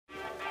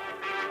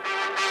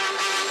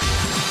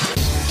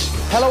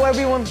Hello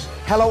everyone,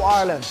 hello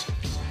Ireland.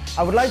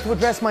 I would like to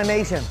address my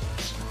nation.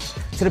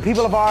 To the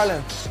people of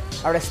Ireland,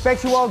 I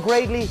respect you all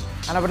greatly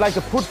and I would like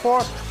to put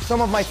forth some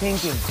of my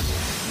thinking.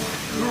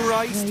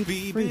 Christ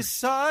be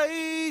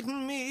beside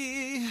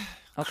me.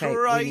 Okay,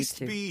 Christ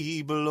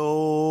be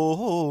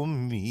below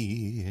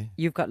me.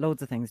 You've got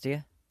loads of things, do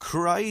you?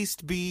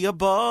 Christ be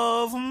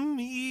above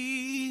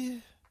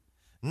me.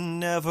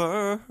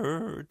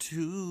 Never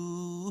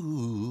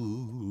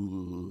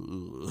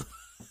to.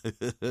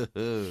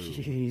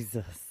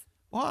 Jesus.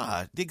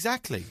 What?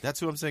 Exactly. That's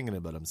who I'm singing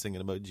about. I'm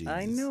singing about Jesus.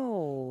 I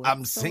know.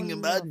 I'm singing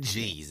about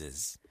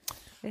Jesus.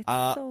 It's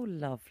so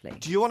lovely.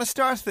 Do you want to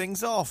start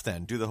things off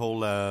then? Do the whole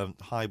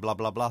hi blah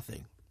blah blah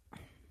thing?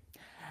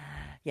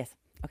 Yes.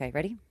 Okay,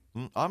 ready?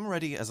 I'm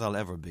ready as I'll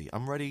ever be.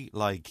 I'm ready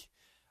like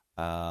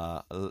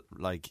what's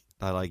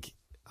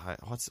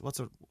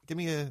a give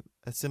me a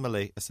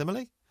simile. A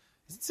simile?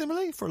 Is it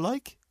simile for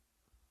like?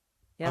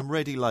 Yeah. I'm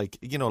ready like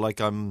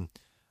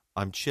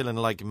I'm chilling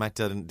like Matt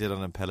did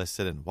on a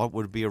penicillin. What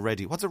would be a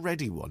ready? What's a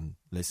ready one,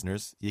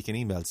 listeners? You can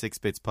email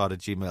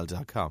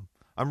 6bitspod@gmail.com.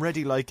 I'm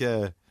ready like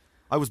I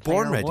was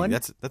born Player ready. one.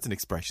 That's an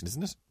expression,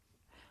 isn't it?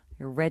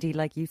 You're ready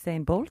like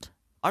Usain Bolt?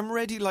 I'm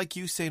ready like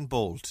Usain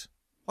Bolt.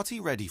 What's he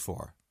ready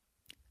for?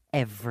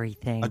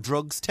 Everything A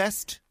drugs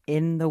test?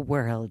 in the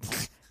world.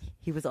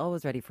 He was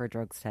always ready for a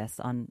drugs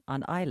test on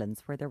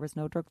islands where there was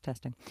no drug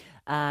testing.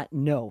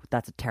 No,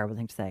 that's a terrible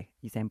thing to say.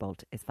 Usain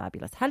Bolt is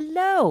fabulous.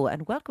 Hello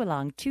and welcome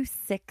along to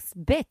 6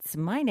 Bits.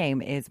 My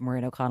name is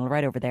Maureen O'Connell.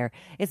 Right over there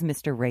is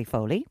Mr. Ray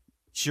Foley.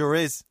 Sure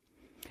is.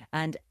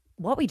 And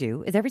what we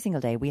do is every single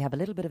day we have a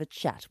little bit of a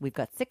chat. We've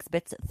got 6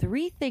 bits,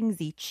 3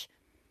 things each.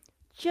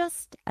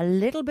 Just a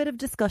little bit of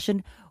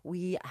discussion.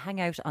 We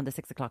hang out on the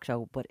 6 o'clock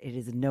show, but it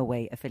is in no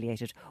way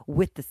affiliated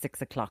with the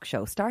 6 o'clock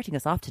show. Starting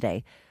us off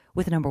today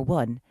with number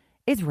 1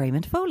 is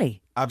Raymond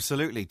Foley.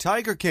 Absolutely.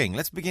 Tiger King.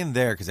 Let's begin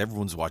there because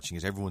everyone's watching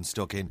it. Everyone's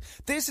stuck in.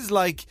 This is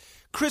like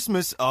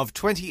Christmas of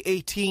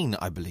 2018,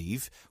 I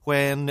believe,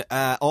 when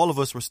all of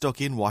us were stuck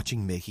in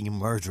watching Making a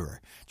Murderer.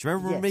 Do you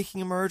remember Yes.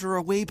 Making a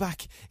Murderer way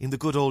back in the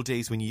good old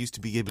days when you used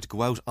to be able to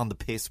go out on the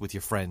piss with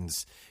your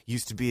friends? You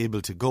used to be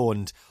able to go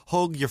and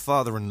hug your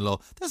father-in-law.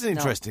 That's an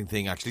interesting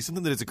thing, actually.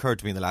 Something that has occurred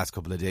to me in the last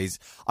couple of days.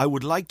 I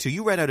would like to.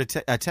 You read out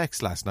a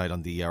text last night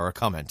on the or a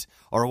comment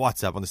or a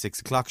WhatsApp on the 6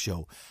 o'clock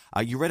show.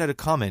 You read out a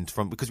comment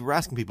from because we were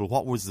asking people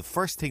what was the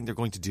first thing they're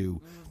going to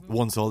do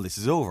once all this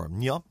is over.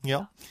 Yeah.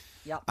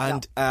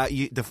 And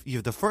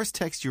the first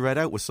text you read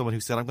out was someone who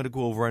said, I'm going to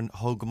go over and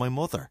hug my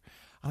mother.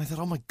 And I thought,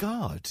 oh my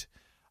God,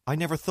 I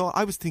never thought.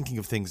 I was thinking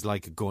of things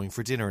like going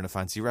for dinner in a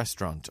fancy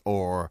restaurant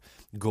or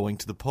going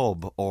to the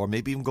pub or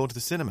maybe even going to the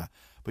cinema.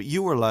 But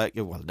you were like,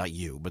 well, not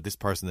you, but this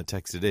person that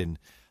texted in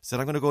said,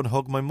 I'm going to go and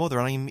hug my mother.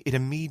 And it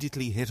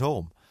immediately hit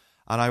home.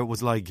 And I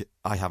was like,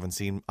 I haven't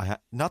seen,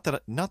 not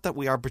that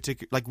we are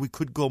particular, like we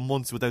could go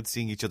months without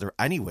seeing each other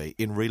anyway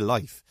in real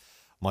life,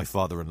 my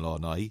father-in-law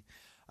and I,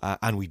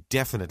 and we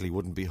definitely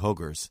wouldn't be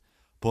huggers.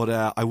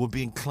 But I would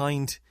be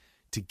inclined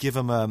to give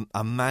him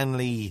a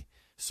manly,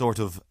 sort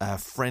of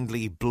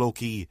friendly,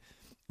 blokey,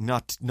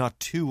 not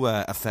too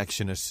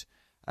affectionate,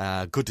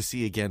 good to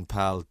see you again,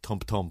 pal,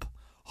 thump thump,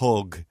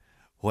 hug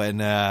when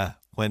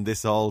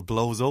this all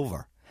blows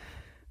over.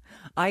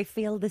 I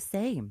feel the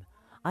same.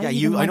 I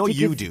know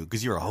you do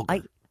because you're a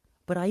hugger.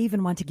 But I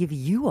even want to give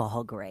you a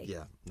hug, Ray.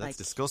 Yeah, that's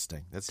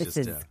disgusting. This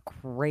is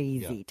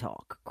crazy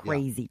talk.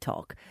 Crazy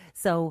talk.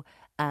 So,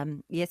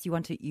 yes, you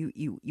want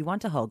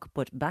to hug,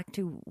 but back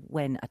to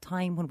a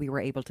time when we were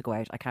able to go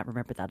out. I can't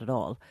remember that at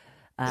all.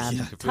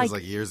 It feels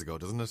like years ago,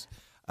 doesn't it?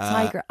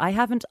 Tiger. I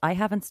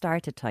haven't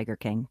started Tiger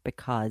King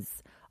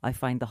because I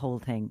find the whole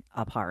thing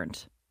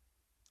abhorrent.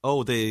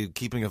 Oh, the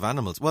keeping of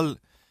animals. Well,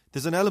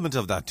 there's an element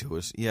of that to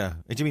it, yeah.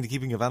 Do you mean the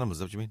keeping of animals? Is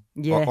that what you mean?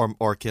 Yeah.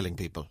 Or killing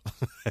people?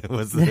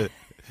 Is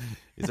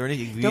there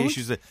any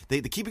issues?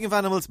 The keeping of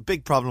animals,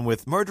 big problem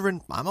with.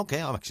 Murdering, I'm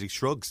okay. I'm actually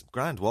shrugs.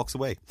 Grand, walks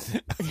away.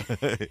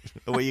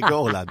 Away you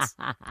go, lads.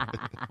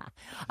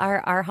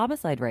 Our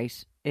homicide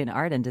rate in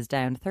Ireland is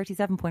down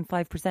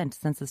 37.5%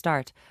 since the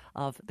start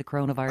of the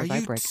coronavirus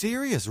outbreak. Are you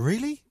serious?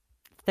 Really?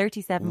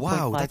 37.5%.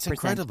 Wow, that's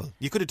incredible.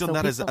 You could have done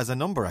that as a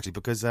number, actually,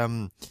 because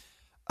my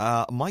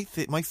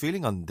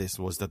feeling on this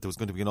was that there was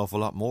going to be an awful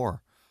lot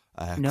more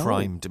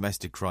crime,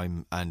 domestic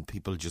crime, and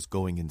people just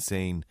going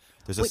insane.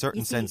 There's a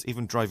certain sense,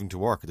 even driving to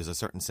work, there's a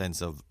certain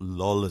sense of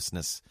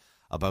lawlessness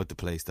about the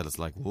place that it's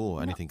like, whoa,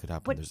 anything could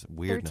happen. There's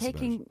weirdness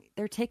about it.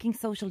 They're taking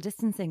social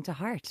distancing to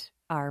heart,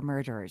 our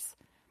murderers.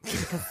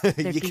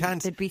 You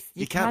can't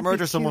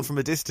murder someone from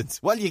a distance.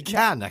 Well, you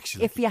can,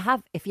 actually. If you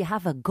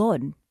have a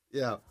gun.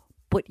 Yeah.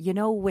 But,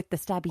 with the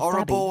stabby. Or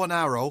a bow and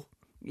arrow.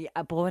 Yeah,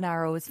 a bow and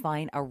arrow is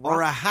fine.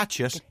 Or a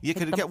hatchet. You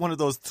could get one of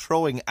those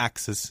throwing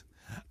axes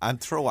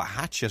and throw a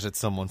hatchet at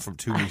someone from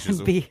 2 meters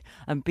away.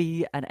 And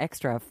be an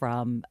extra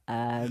from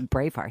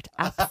Braveheart.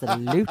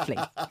 Absolutely.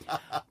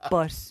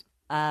 But,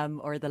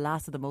 or the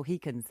Last of the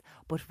Mohicans.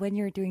 But when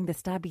you're doing the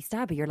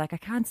stabby, you're like, I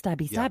can't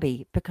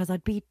stabby because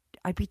I'd be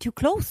too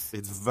close.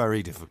 It's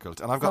very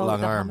difficult. And I've got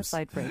long arms.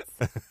 Homicide rates.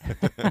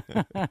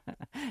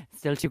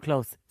 Still too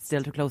close.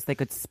 They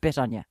could spit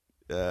on you.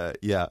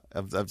 Yeah,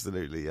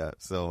 absolutely, yeah.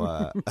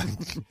 So,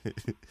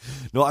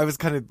 no, I was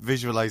kind of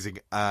visualising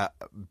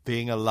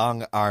being a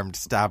long-armed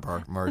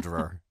stabber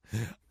murderer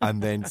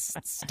and then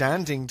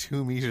standing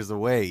 2 meters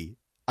away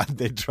and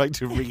then trying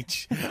to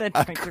reach.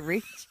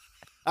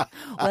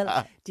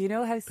 Well, do you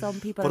know how some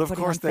people But are of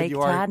putting course on then fake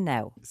you are- tan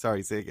now?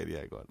 Sorry, say again,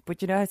 yeah, go on.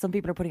 But you know how some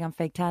people are putting on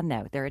fake tan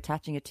now? They're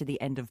attaching it to the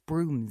end of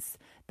brooms,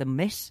 the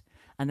mitt,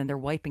 and then they're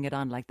wiping it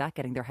on like that,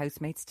 getting their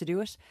housemates to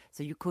do it.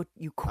 So you could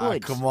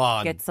come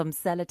on. get some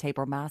sellotape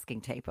or masking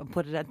tape and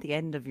put it at the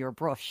end of your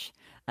brush,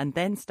 and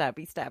then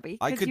stabby.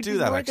 I 'cause could you'd do be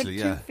that, more actually,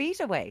 than yeah. 2 feet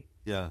away.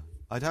 Yeah,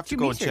 I'd have to 2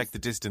 go meters. and check the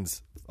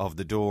distance of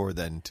the door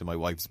then to my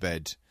wife's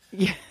bed.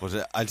 Yeah.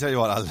 But I'll tell you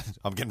what,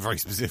 I'm getting very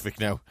specific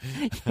now.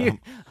 You-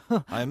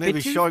 I may be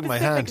Bit too showing my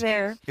specific hand.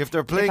 there. If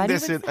they're playing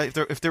this, anyone's-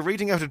 if they're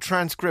reading out a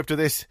transcript of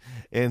this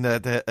in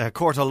the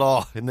court of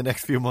law in the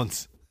next few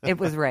months, It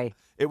was Ray.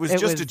 it was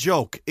just a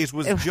joke. It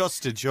was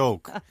just a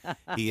joke.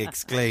 He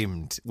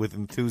exclaimed with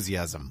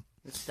enthusiasm.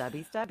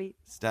 Stabby.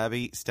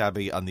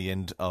 Stabby on the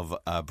end of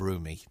a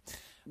broomy.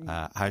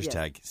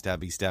 Hashtag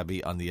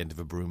stabby on the end of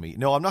a broomy.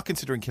 No, I'm not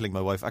considering killing my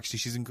wife. Actually,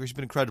 she's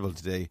been incredible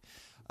today.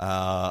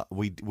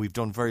 We've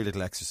done very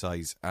little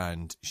exercise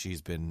and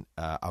she's been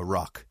a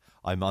rock.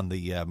 I'm on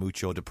the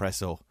Mucho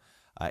Depresso.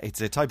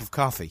 It's a type of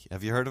coffee.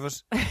 Have you heard of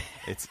it?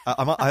 It's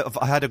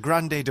I had a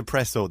Grande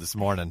Depresso this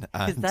morning.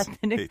 And Is that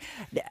the new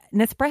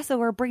Nespresso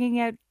are bringing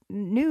out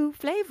new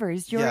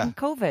flavours during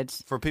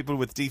COVID? For people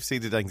with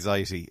deep-seated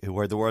anxiety,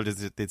 where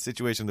the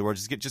situation in the world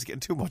is just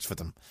getting too much for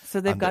them. So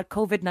they've got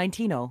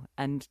COVID-19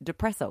 and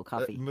Depresso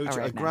coffee.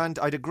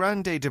 I had a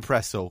Grande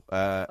Depresso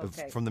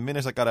from the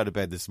minute I got out of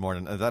bed this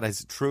morning, and that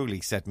has truly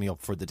set me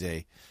up for the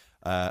day.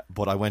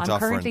 But I went I'm off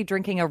currently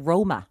drinking a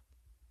Roma.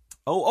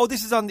 Oh,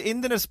 this is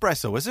in the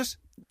Nespresso, is it?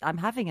 I'm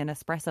having an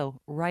espresso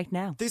right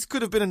now. This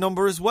could have been a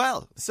number as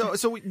well. So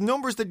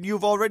numbers that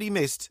you've already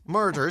missed: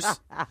 murders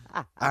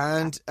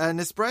and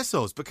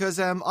Nespressos. Because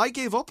I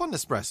gave up on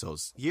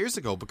Nespressos years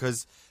ago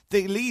because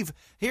they leave.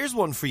 Here's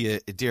one for you,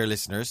 dear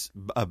listeners,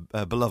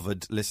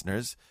 beloved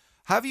listeners.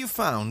 Have you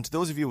found,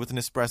 those of you with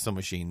Nespresso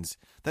machines,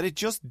 that it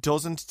just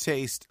doesn't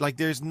taste like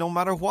there's, no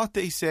matter what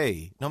they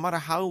say, no matter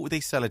how they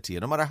sell it to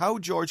you, no matter how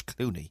George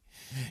Clooney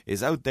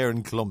is out there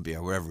in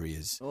Colombia, wherever he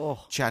is,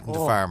 chatting to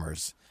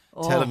farmers,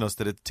 telling us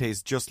that it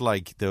tastes just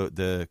like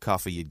the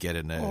coffee you'd get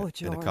in a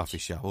coffee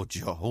shop.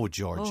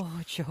 George.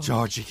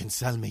 George, you can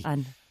sell me.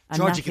 And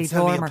George, you can Natalie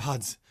sell me Dormer. your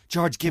pods.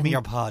 George, give me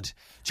your pod.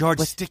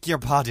 George, stick your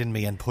pod in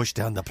me and push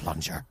down the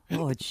plunger.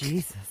 Oh,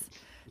 Jesus.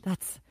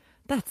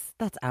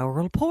 That's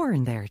oral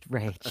porn there,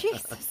 Ray.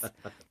 Jesus.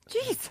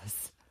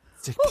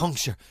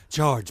 Puncture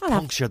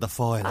the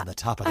foil on the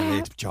top of the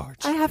lid, George.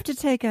 I have to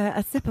take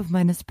a sip of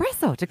my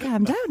Nespresso to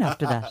calm down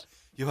after that.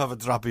 You have a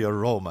drop of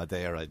aroma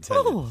there, I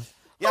tell you.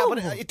 Yeah, but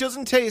it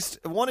doesn't taste.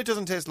 One, it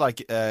doesn't taste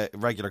like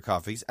regular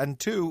coffees, and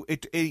two,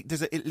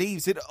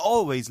 it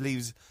always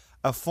leaves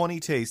a funny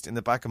taste in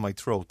the back of my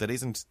throat that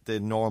isn't the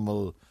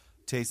normal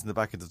taste in the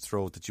back of the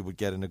throat that you would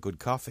get in a good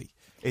coffee.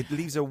 It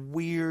leaves a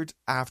weird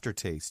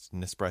aftertaste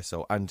in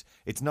Nespresso, and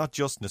it's not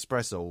just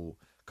Nespresso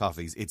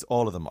coffees; it's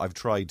all of them. I've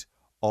tried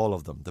all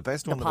of them. The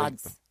best one,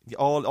 pods.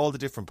 all the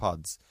different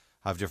pods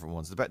have different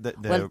ones.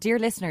 Well, dear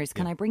listeners,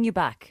 can I bring you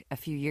back a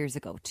few years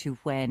ago to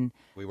when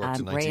we worked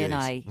in Ray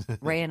 98.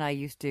 Ray and I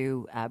used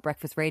to do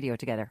breakfast radio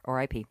together.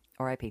 R.I.P.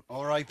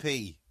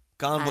 R.I.P.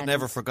 Gone but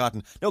never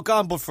forgotten. No,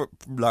 gone but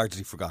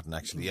largely forgotten,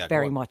 actually. Yeah,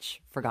 very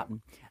much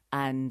forgotten.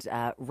 And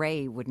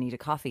Ray would need a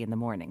coffee in the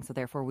morning, so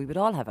therefore we would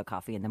all have a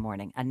coffee in the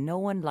morning. And no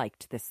one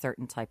liked this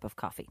certain type of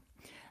coffee.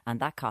 And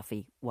that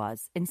coffee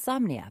was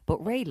insomnia.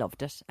 But Ray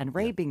loved it. And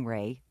Ray being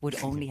Ray would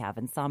only have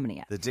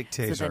insomnia. The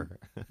dictator.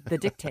 So the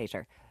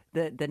dictator.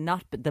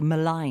 The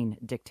malign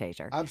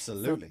dictator.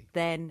 Absolutely. So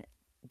then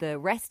the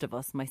rest of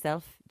us,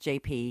 myself,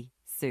 JP,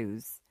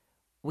 Suze,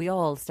 we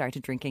all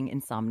started drinking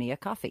insomnia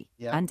coffee.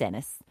 Yeah. And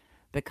Dennis,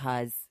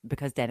 because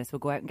Dennis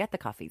would go out and get the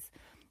coffees.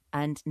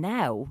 And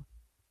now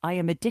I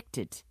am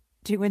addicted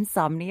to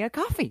insomnia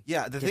coffee.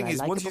 Yeah, the thing is,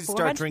 like once it you start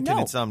beforehand? drinking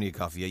No. insomnia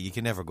coffee, you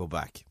can never go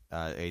back.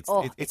 It's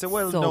it's a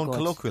well-known so good.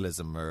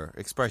 colloquialism or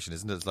expression,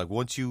 isn't it? It's like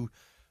once you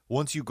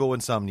go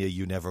insomnia,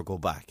 you never go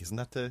back. Isn't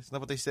that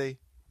what they say?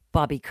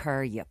 Bobby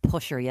Kerr, you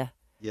pusher, you.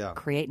 Yeah.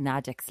 Creating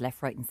addicts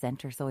left, right and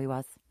centre, so he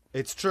was.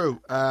 It's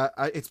true.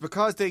 It's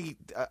because they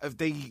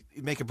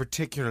make a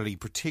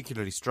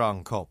particularly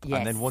strong cup, Yes.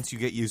 and then once you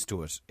get used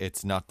to it,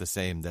 it's not the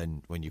same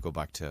then when you go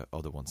back to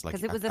other ones. Like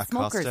Because it was a Acosta.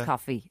 smoker's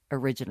coffee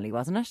originally,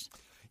 wasn't it?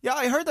 Yeah,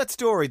 I heard that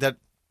story that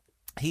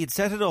he had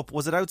set it up.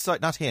 Was it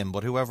outside? Not him,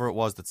 but whoever it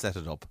was that set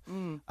it up.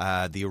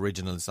 The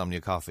original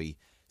Insomnia coffee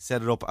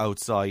set it up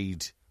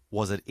outside.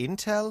 Was it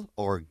Intel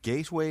or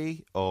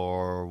Gateway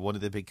or one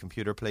of the big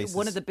computer places?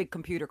 One of the big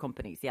computer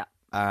companies, yeah.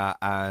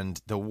 And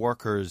the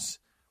workers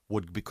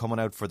would be coming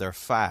out for their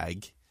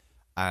fag,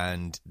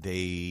 and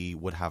they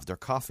would have their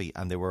coffee,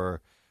 and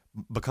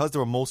because they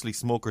were mostly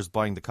smokers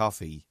buying the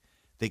coffee,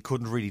 they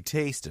couldn't really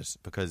taste it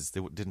because they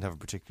didn't have a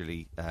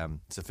particularly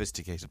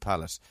sophisticated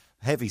palate.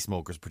 Heavy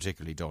smokers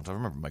particularly don't. I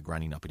remember my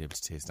granny not being able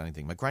to taste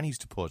anything. My granny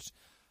used to put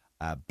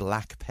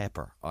black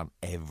pepper on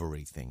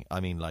everything. I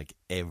mean, like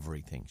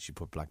everything. She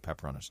put black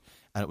pepper on it.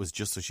 And it was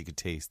just so she could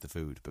taste the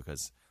food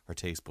because her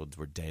taste buds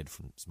were dead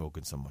from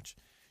smoking so much.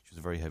 She was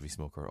a very heavy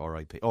smoker.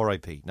 R.I.P.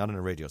 R.I.P. Not in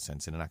a radio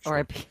sense, in an actual...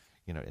 R.I.P.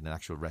 You know, in an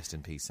actual rest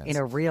in peace sense. In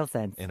a real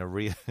sense. In a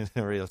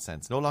real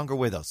sense. No longer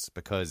with us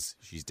because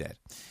she's dead.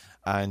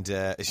 And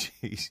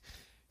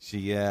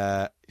she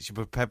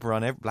put pepper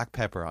on black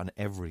pepper on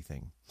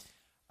everything.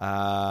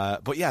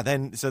 But yeah,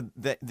 then so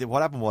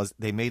what happened was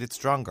they made it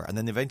stronger, and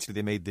then eventually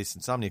they made this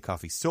insomnia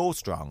coffee so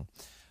strong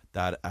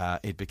that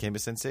it became a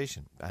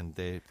sensation, and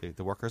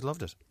the workers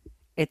loved it.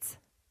 It's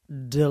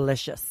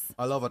delicious.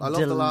 I love it. I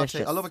love the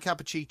latte. I love a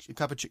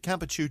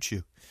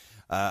cappuccino.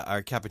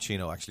 Or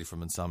cappuccino, actually,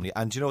 from Insomnia.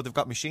 And, you know, they've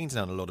got machines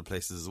now in a lot of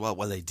places as well.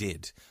 Well, they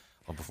did.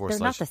 Before they're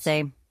not the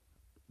same.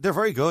 They're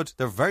very good.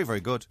 They're very,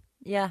 very good.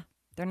 Yeah,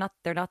 they're not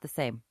the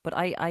same. But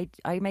I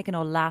make an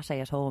old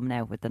latte at home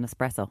now with an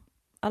espresso.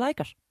 I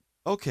like it.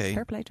 Okay.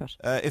 Fair play to it.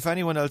 If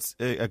anyone else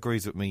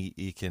agrees with me,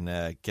 you can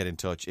get in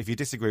touch. If you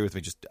disagree with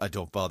me, just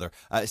don't bother.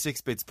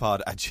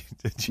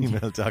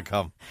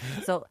 6bitspod@gmail.com.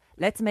 So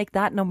let's make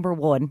that number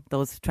one,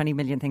 those 20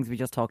 million things we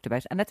just talked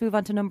about. And let's move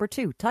on to number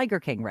two, Tiger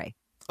King, Ray.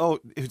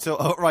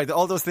 Right.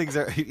 All those things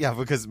are, yeah,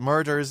 because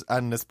murders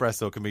and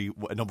Nespresso can be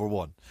number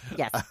one.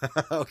 Yes.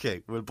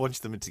 Okay, we'll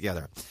bunch them in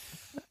together.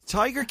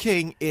 Tiger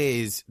King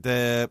is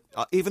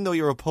even though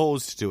you're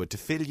opposed to it, to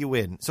fill you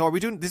in. So are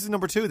we doing, this is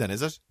number two then,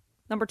 is it?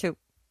 Number two.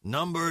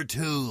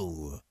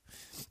 So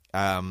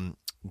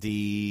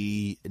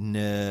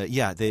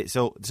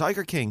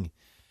Tiger King,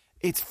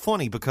 it's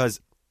funny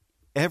because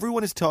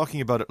everyone is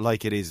talking about it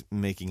like it is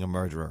Making a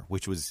Murderer,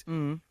 which was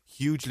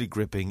hugely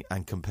gripping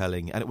and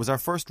compelling. And it was our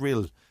first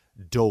real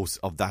dose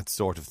of that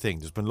sort of thing.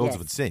 There's been loads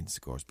of it since,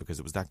 of course, because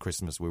it was that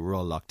Christmas we were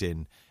all locked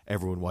in,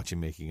 everyone watching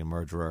Making a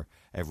Murderer,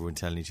 everyone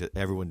telling each other,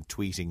 everyone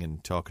tweeting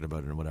and talking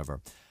about it and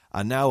whatever.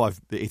 And now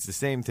it's the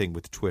same thing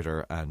with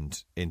Twitter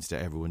and Insta,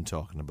 everyone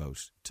talking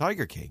about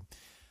Tiger King.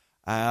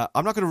 I'm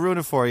not going to ruin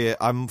it for you.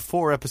 I'm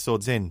 4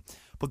 episodes in,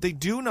 but they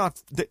do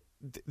not...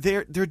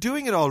 They're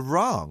doing it all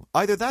wrong.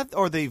 Either that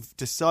or they've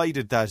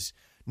decided that,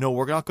 no,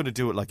 we're not going to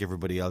do it like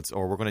everybody else,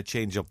 or we're going to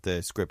change up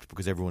the script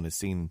because everyone has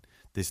seen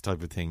this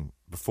type of thing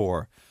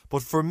before.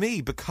 But for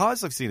me,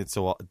 because I've seen it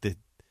this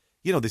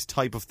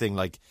type of thing,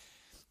 like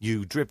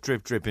you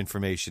drip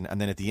information, and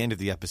then at the end of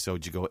the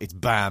episode you go, it's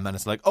bam, and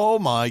it's like, oh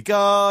my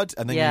God,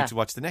 and then you need to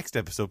watch the next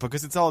episode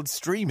because it's all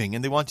streaming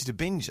and they want you to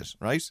binge it,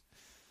 right?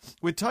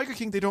 With Tiger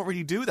King, they don't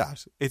really do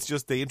that. It's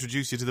just they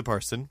introduce you to the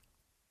person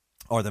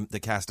or the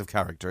cast of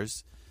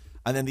characters,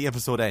 and then the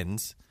episode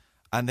ends,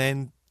 and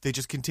then they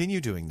just continue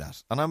doing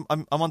that. And I'm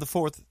on the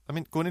 4th. I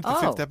mean, going into the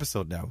 5th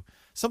episode now.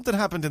 Something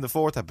happened in the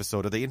 4th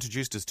episode, or they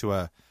introduced us to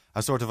a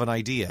sort of an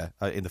idea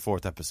in the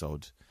 4th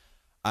episode,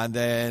 and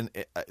then,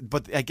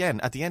 but again,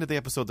 at the end of the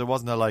episode, there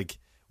wasn't a like,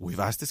 we've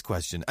asked this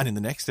question, and in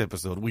the next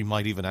episode, we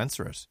might even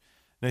answer it.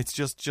 And it's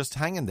just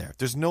hanging there.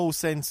 There's no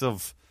sense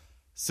of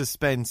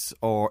suspense,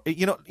 or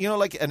you know,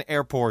 like an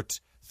airport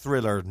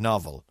thriller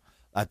novel.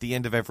 At the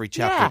end of every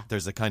chapter,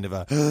 there's a kind of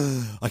a,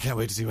 I can't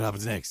wait to see what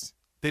happens next.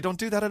 They don't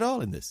do that at all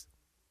in this.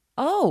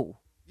 Oh.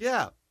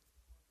 Yeah.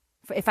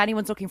 If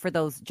anyone's looking for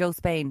those, Joe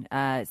Spain,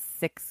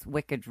 6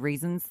 Wicked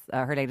Reasons,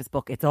 her latest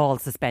book, it's all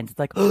suspense. It's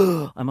like,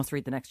 I must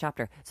read the next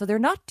chapter. So they're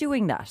not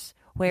doing that.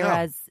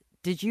 Whereas,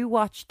 did you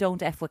watch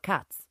Don't F With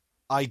Cats?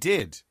 I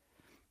did.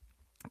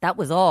 That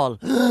was all.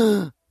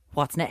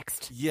 What's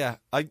next? Yeah,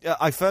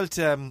 I felt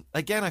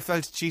I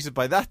felt cheated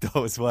by that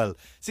though as well.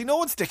 See, no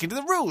one's sticking to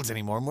the rules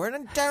anymore,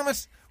 Moran. Damn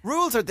it,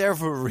 rules are there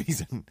for a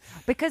reason.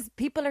 Because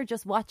people are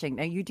just watching.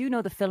 Now, you do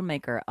know the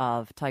filmmaker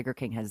of Tiger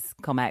King has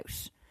come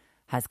out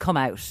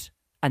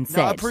and said.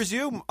 Now,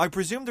 I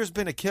presume there's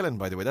been a killing.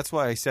 By the way, that's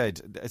why I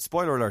said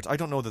spoiler alert. I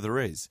don't know that there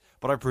is,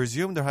 but I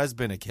presume there has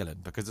been a killing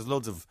because there's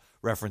loads of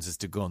references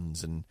to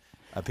guns and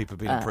people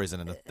being in prison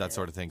and that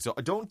sort of thing. So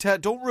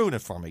don't ruin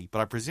it for me. But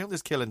I presume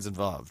there's killings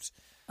involved.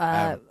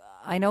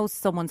 I know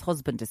someone's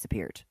husband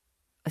disappeared.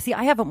 See,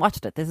 I haven't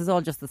watched it. This is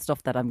all just the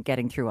stuff that I'm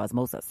getting through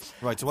osmosis.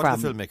 Right, so what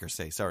did the filmmaker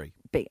say? Sorry.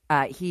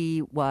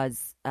 He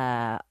was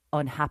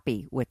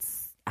unhappy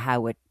with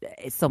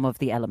some of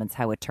the elements,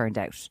 how it turned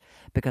out.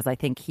 Because I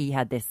think he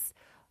had this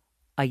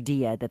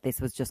idea that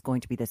this was just going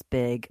to be this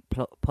big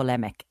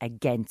polemic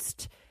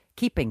against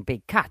keeping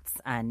big cats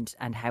and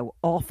how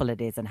awful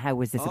it is and how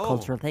is this a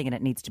cultural thing and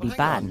it needs to be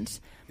banned.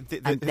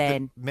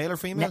 The male or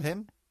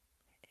female?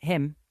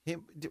 Him. He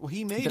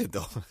made it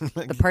though.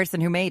 The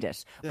person who made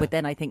it. Yeah. But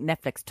then I think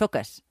Netflix took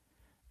it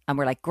and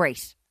were like,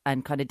 great,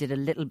 and kind of did a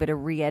little bit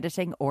of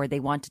re-editing, or they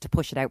wanted to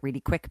push it out really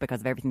quick because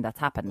of everything that's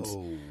happened.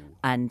 Oh.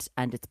 And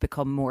it's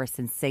become more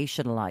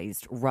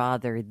sensationalized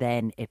rather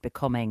than it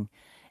becoming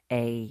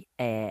an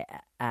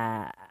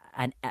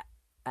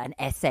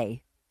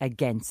essay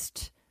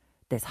against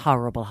this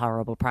horrible,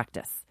 horrible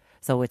practice.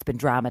 So it's been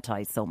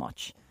dramatized so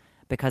much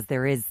because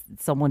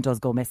someone does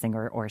go missing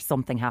or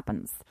something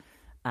happens.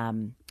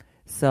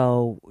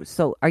 So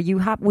are you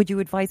happy? Would you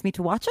advise me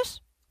to watch it?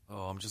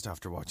 Oh, I'm just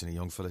after watching a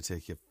young fella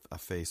take a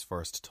face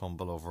first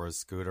tumble over his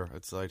scooter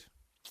outside.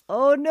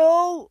 Oh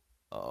no!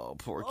 Oh,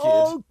 poor kid.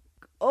 Oh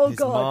Oh, his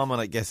God. mom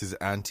and I guess his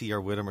auntie are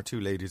with him, or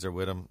two ladies are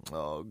with him.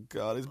 Oh,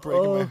 God, it's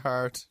breaking my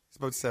heart. He's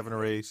about 7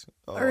 or 8.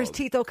 Oh. Are his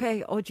teeth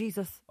okay? Oh,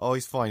 Jesus. Oh,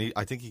 he's fine.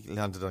 I think he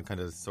landed on kind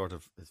of sort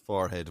of his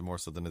forehead more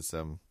so than his...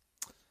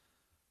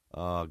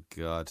 Oh,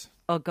 God.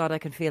 Oh, God, I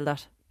can feel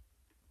that.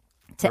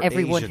 To They're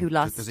everyone Asian. who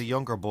lost... There's a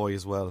younger boy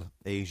as well,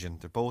 Asian.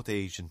 They're both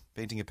Asian.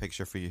 Painting a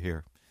picture for you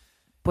here.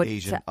 But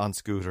Asian on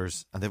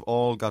scooters, and they've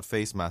all got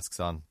face masks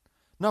on.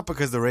 Not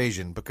because they're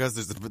Asian, because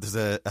there's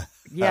a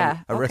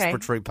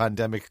respiratory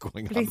pandemic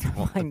going on. Please at the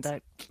moment. find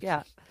that.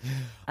 Yeah.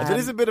 It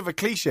is a bit of a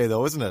cliche,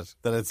 though, isn't it?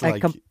 That it's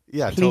like,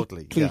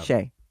 totally.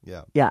 Cliche.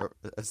 Yeah.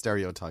 A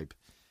stereotype.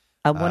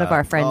 And one of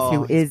our friends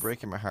who it's is...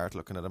 breaking my heart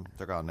looking at them.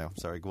 They're gone now.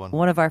 Sorry, go on.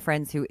 One of our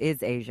friends who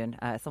is Asian,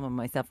 someone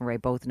myself and Ray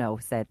both know,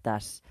 said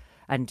that,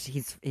 and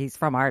he's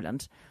from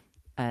Ireland,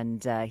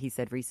 and he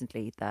said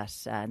recently that,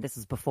 and this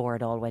was before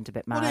it all went a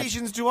bit mad. What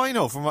Asians do I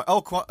know from? Right,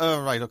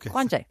 okay.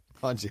 Kwanzaa.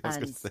 Kwanzaa, I was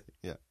going to say,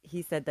 yeah.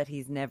 He said that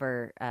he's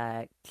never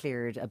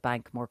cleared a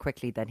bank more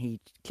quickly than he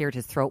cleared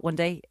his throat one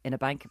day in a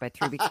bank about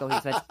 3 weeks ago.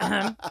 He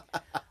went,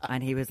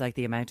 and he was like,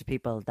 the amount of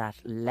people that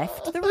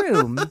left the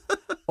room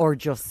or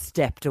just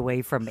stepped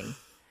away from me.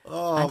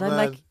 Oh, and I'm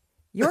man. like,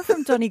 you're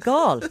from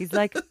Donegal. He's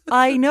like,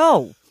 I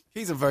know.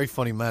 He's a very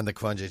funny man, the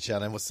Kwanzaa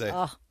Chan, I must say.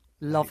 Oh,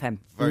 love him.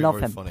 Very, love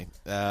very him. funny.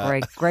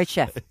 Great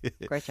chef.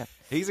 Great chef.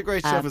 He's a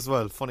great chef as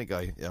well. Funny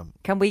guy. Yeah.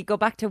 Can we go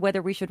back to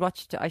whether we should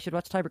watch? I should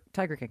watch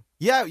Tiger King.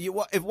 Yeah,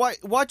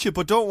 watch it,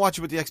 but don't watch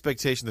it with the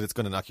expectation that it's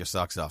going to knock your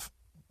socks off.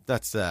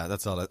 That's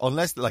all.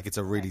 Unless like it's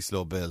a really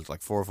slow build,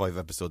 like 4 or 5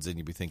 episodes in,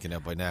 you'd be thinking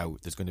by now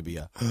there's going to be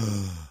a,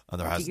 and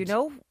there hasn't.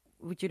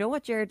 Would you know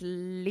what Jared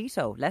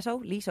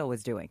Leto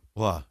is doing?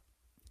 What?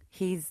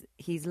 He's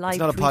live. It's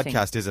not tweeting. a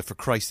podcast, is it? For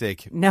Christ's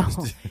sake. No,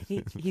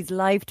 he's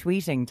live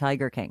tweeting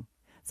Tiger King.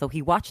 So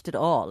he watched it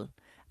all,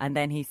 and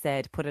then he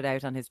said, put it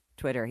out on his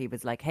Twitter. He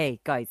was like,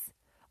 "Hey guys,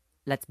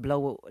 I'm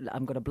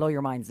going to blow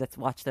your minds. Let's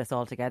watch this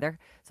all together."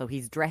 So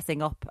he's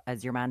dressing up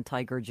as your man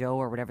Tiger Joe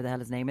or whatever the hell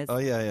his name is. Oh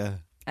yeah.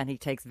 And he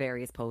takes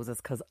various poses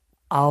because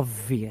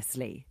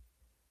obviously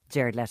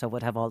Jared Leto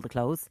would have all the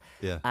clothes.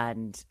 Yeah.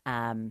 And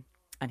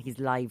he's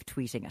live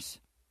tweeting it.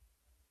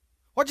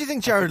 What do you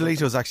think Jared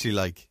Leto's actually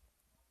like?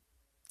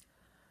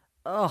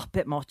 Oh,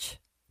 bit much.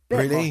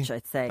 Really? Much,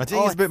 I'd say. I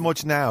think he's a bit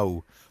much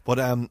now. But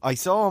I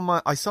saw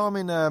him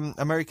in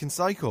American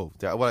Psycho.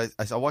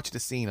 I watched a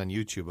scene on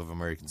YouTube of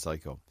American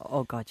Psycho.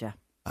 Oh God, yeah.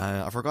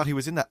 I forgot he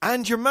was in that.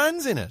 And your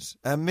man's in it.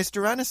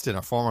 Mr. Aniston,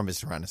 or former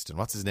Mr. Aniston.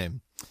 What's his name?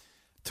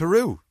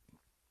 Theroux.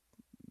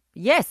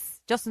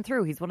 Yes, Justin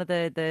Theroux. He's one of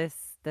the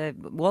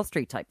Wall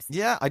Street types.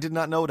 Yeah, I did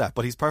not know that,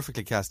 but he's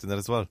perfectly cast in that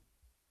as well.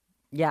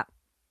 Yeah.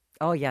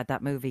 Oh yeah,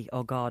 that movie.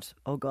 Oh God.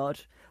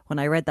 When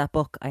I read that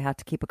book, I had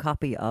to keep a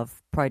copy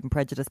of Pride and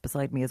Prejudice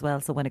beside me as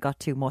well. So when it got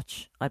too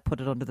much, I'd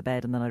put it under the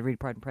bed and then I'd read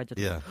Pride and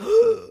Prejudice. Yeah.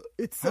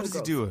 It's so How does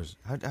he do it?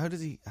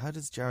 How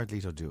does Jared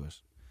Leto do it?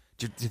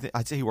 Do you think,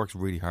 I'd say he works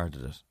really hard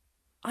at it.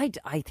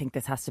 I think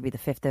this has to be the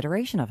 5th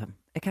iteration of him.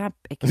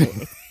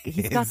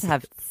 He's got to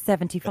have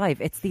 75.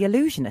 It's the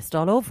illusionist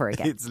all over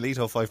again. It's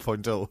Leto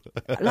 5.0.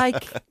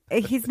 Like,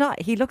 he's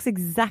not. He looks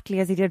exactly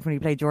as he did when he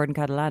played Jordan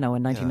Catalano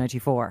in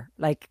 1994.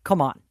 Yeah. Like,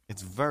 come on.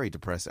 It's very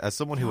depressing. As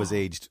someone who has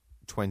aged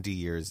 20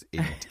 years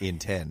in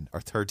 10,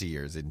 or 30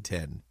 years in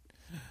 10,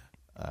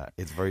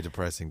 it's very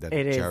depressing that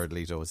Jared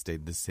Leto has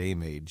stayed the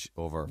same age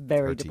over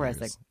very 30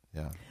 depressing.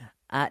 Years.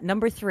 Yeah.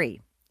 Number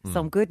 3,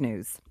 some good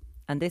news.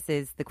 And this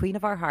is the Queen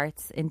of our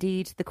hearts,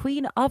 indeed the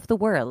Queen of the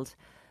world,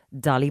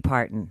 Dolly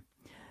Parton.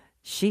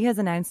 She has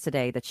announced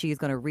today that she is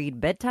going to read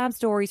bedtime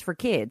stories for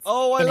kids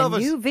in a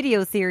new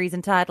video series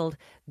entitled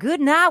Good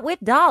Night with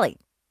Dolly.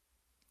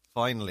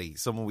 Finally,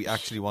 someone we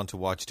actually want to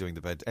watch doing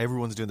the bed.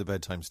 Everyone's doing the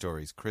bedtime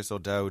stories. Chris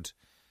O'Dowd.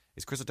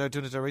 Is Chris O'Dowd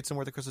doing it? Did I read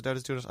somewhere that Chris O'Dowd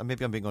is doing it?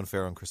 Maybe I'm being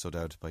unfair on Chris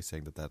O'Dowd by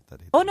saying that.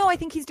 Oh no, I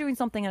think he's doing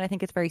something, and I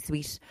think it's very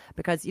sweet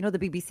because you know the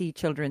BBC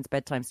children's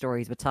bedtime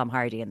stories with Tom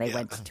Hardy, and they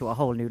went to a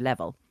whole new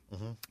level.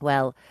 Mm-hmm.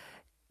 Well,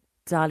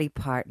 Dolly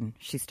Parton,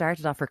 she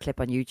started off her clip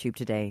on YouTube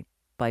today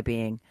by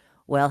being,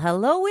 well,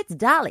 hello, it's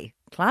Dolly,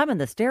 climbing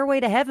the stairway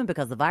to heaven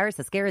because the virus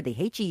has scared the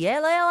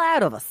HELL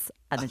out of us.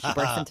 And then she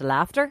burst into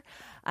laughter.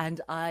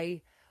 And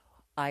I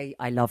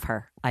love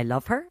her. I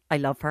love her. I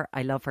love her.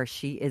 I love her.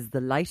 She is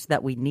the light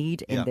that we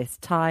need in this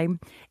time.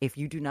 If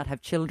you do not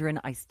have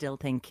children, I still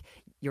think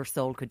your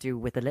soul could do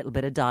with a little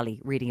bit of Dolly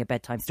reading a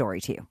bedtime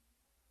story to you.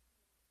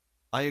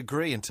 I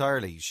agree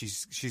entirely.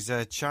 She's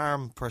a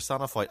charm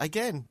personified.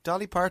 Again,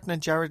 Dolly Parton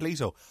and Jared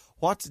Leto.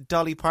 What's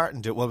Dolly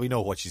Parton do? Well, we know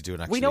what she's doing,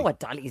 actually. We know what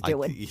Dolly's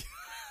doing.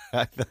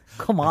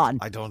 Come on.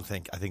 I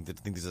think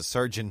there's a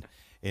surgeon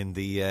in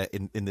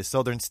the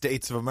southern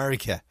states of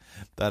America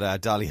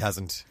that Dolly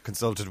hasn't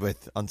consulted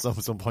with on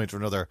some point or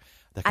another.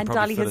 And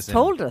Dolly has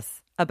told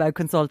us about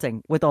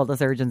consulting with all the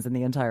surgeons in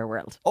the entire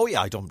world. Oh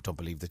yeah, I don't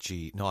believe that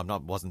she. No,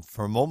 wasn't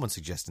for a moment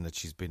suggesting that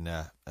she's been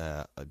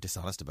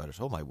dishonest about it.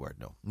 Oh my word,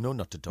 no,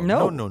 not to talk.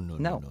 No.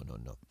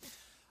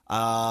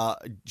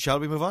 Shall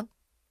we move on?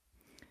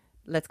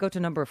 Let's go to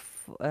number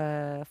 4.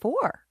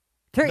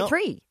 No.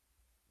 3.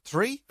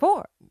 3?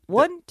 4.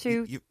 1,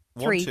 2.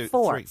 Three, 1, 2,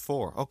 four. 3,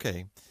 4.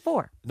 Okay.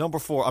 4. Number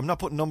 4. I'm not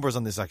putting numbers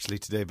on this actually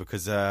today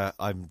because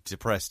I'm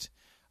depressed.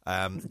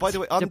 By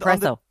the way,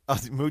 Depresso.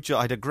 Mucho,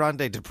 I had a grande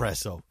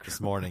depresso this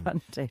morning.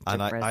 Grande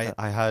and depresso.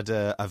 I had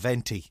a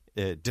venti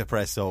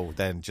depresso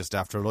then just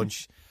after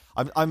lunch.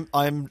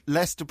 I'm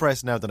less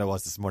depressed now than I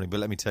was this morning, but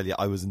let me tell you,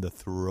 I was in the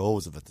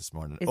throes of it this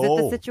morning. Is it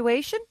the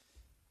situation?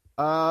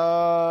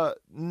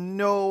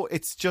 No,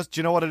 it's just, do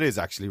you know what it is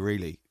actually,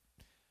 really?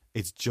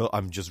 It's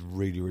I'm just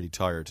really, really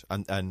tired.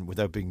 And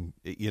without being,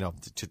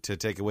 to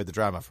take away the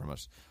drama from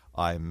it,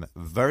 I'm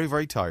very,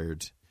 very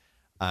tired.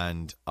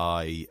 And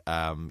I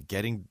am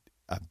getting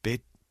a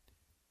bit,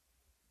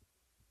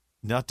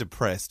 not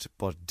depressed,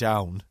 but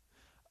down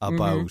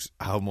about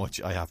how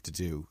much I have to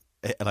do.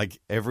 Like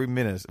every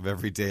minute of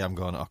every day, I'm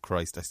going, oh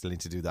Christ, I still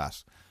need to do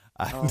that.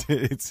 And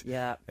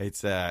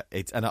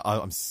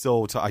I'm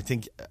so tired. I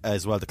think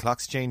as well, the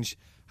clocks change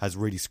has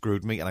really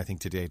screwed me, and I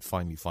think today it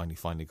finally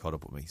caught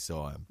up with me.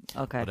 So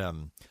okay. But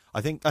I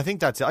think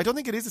that's it. I don't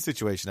think it is a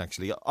situation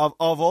actually. Of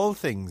all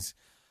things.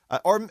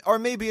 Or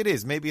maybe it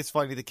is. Maybe it's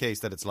finally the case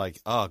that it's like,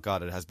 oh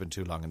God, it has been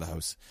too long in the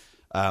house.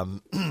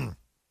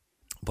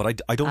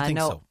 But I don't think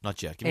so.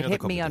 Not yet. Give me it another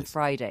hit me couple on of days.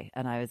 Friday,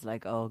 and I was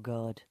like, oh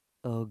God.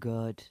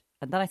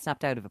 And then I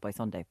snapped out of it by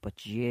Sunday. But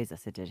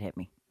Jesus, it did hit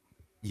me.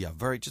 Yeah,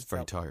 very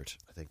tired,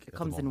 I think. It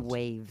comes in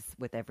waves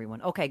with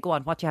everyone. Okay, go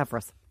on. What do you have for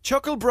us?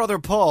 Chuckle brother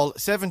Paul,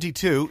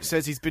 72,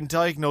 says he's been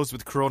diagnosed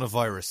with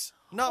coronavirus.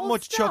 Not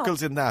much stop.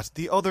 chuckles in that.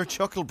 The other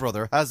chuckle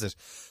brother has it.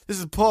 This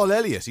is Paul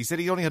Elliott. He said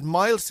he only had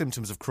mild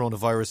symptoms of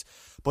coronavirus,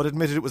 but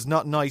admitted it was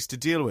not nice to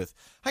deal with.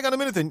 Hang on a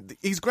minute then.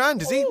 He's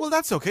grand, is he? Well,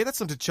 that's okay. That's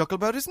something to chuckle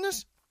about, isn't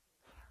it?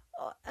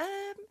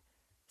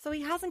 So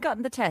he hasn't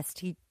gotten the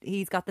test.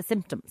 He's got the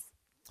symptoms.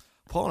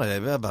 Paul, he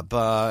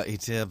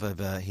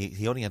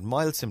only had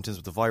mild symptoms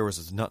with the virus.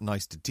 It's not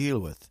nice to deal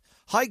with.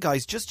 Hi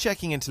guys, just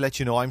checking in to let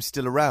you know I'm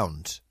still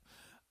around.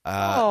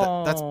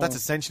 That's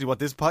essentially what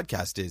this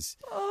podcast is.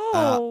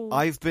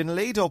 I've been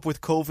laid up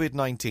with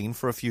COVID-19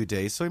 for a few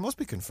days, so he must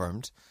be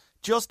confirmed.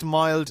 Just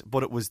mild,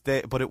 but it was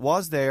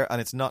there, and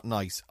it's not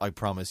nice, I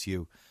promise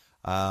you.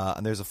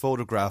 And there's a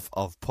photograph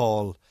of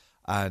Paul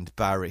and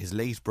Barry, his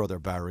late brother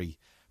Barry.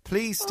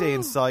 Please stay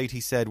inside,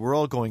 he said. We're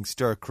all going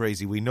stir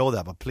crazy. We know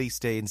that, but please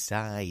stay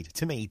inside.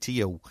 To me, to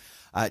you.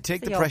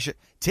 Take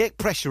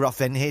pressure off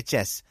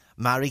NHS,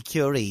 Marie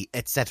Curie,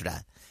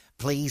 etc.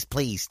 Please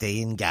stay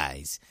in,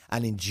 guys,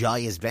 and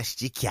enjoy as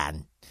best you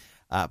can.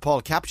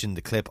 Paul captioned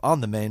the clip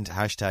on the mend,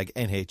 hashtag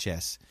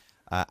NHS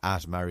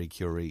at Marie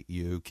Curie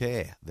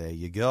UK. There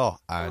you go.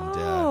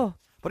 And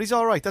but he's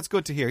all right. That's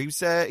good to hear. He's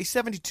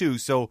 72,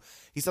 so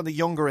he's on the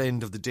younger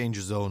end of the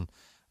danger zone.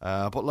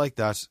 But like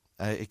that,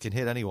 it can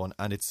hit anyone,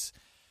 and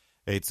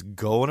it's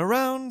going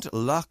around.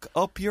 Lock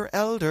up your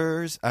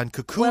elders and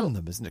cocoon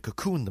them, isn't it?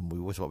 Cocoon them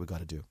was what we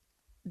got to do.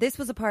 This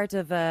was a part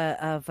of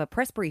a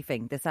press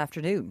briefing this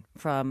afternoon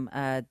from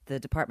the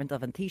Department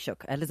of An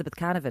Taoiseach. Elizabeth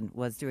Canavan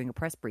was doing a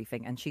press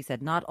briefing, and she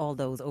said not all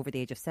those over the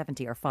age of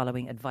 70 are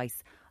following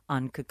advice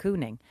on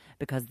cocooning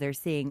because they're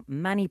seeing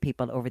many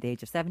people over the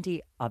age of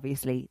 70.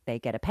 Obviously, they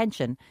get a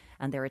pension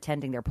and they're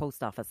attending their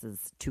post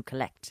offices to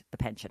collect the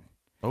pension.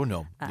 Oh,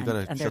 no. You've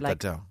got to shut that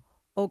down.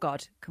 Oh,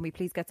 God, can we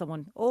please get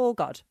someone? Oh,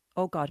 God.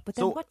 But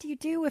then what do you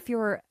do if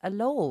you're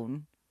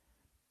alone?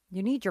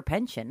 You need your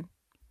pension.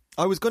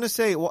 I was going to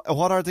say,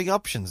 what are the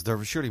options?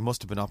 There surely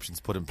must have been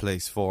options put in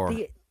place for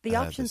the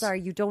options are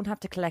you don't have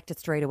to collect it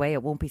straight away.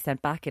 It won't be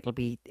sent back. It'll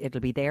be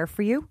there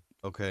for you.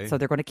 Okay. So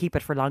they're going to keep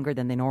it for longer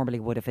than they normally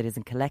would if it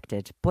isn't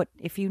collected. But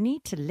if you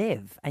need to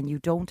live and you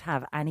don't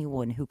have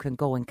anyone who can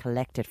go and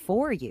collect it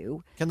for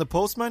you, can the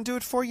postman do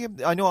it for you?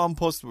 I know on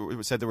Post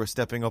said they were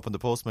stepping up and the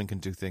postman can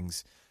do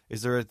things.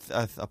 Is there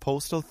a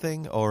postal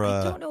thing or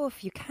I don't know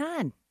if you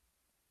can.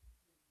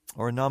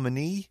 Or a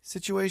nominee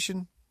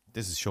situation?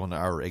 This is showing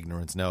our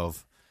ignorance now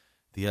of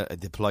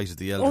the plight of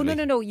the elderly.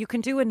 Oh, no. You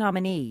can do a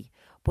nominee.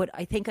 But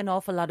I think an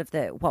awful lot of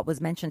what was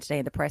mentioned today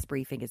in the press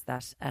briefing is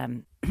that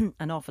an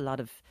awful lot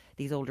of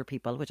these older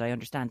people, which I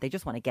understand, they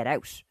just want to get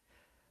out.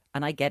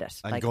 And I get it.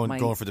 And like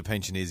going for the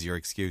pension is your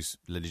excuse,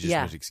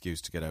 legitimate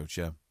excuse to get out,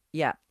 yeah.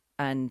 Yeah.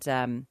 And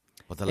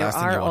but the last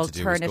thing you want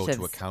to do is go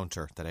to a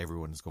counter that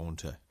everyone's going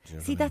to.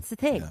 See, that's the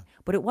thing. Yeah.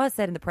 But it was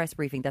said in the press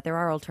briefing that there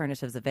are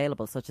alternatives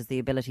available, such as the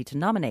ability to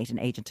nominate an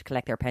agent to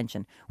collect their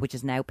pension, which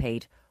is now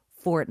paid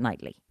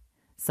fortnightly.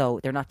 So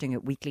they're not doing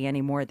it weekly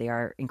anymore. They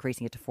are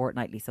increasing it to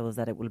fortnightly so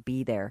that it will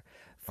be there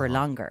for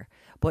longer.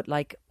 But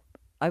like,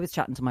 I was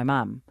chatting to my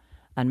mum,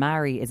 and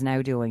Mary is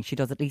now she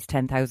does at least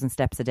 10,000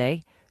 steps a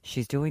day.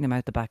 She's doing them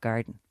out the back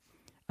garden.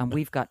 And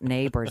we've got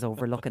neighbours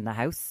overlooking the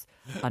house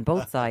on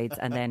both sides,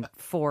 and then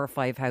 4 or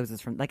 5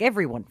 houses from, like,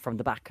 everyone from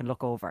the back can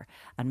look over.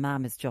 And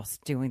Mum is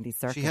just doing these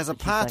circles. She has a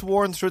path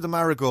worn through the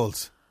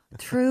marigolds.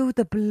 Through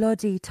the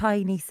bloody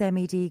tiny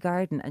semi-D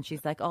garden. And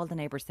she's like, all the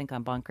neighbours think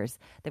I'm bonkers.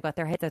 They've got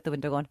their heads out the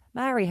window going,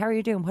 Mary, how are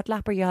you doing? What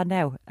lap are you on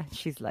now? And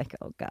she's like,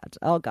 oh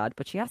God.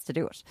 But she has to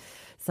do it.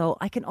 So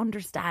I can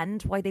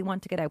understand why they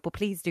want to get out. But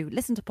please do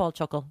listen to Paul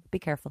chuckle. Be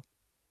careful.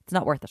 It's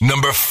not worth it.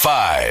 Number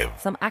 5.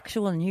 Some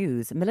actual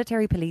news.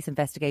 Military police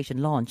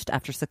investigation launched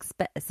after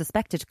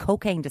suspected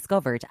cocaine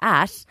discovered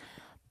at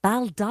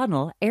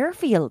Baldonnel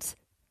Airfield.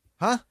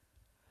 Huh?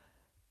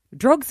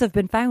 Drugs have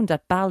been found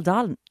at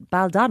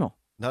Baldonnel.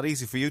 Not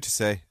easy for you to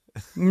say.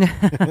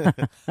 Donald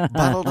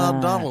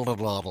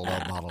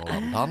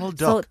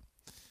So Duck.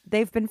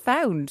 they've been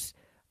found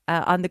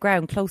on the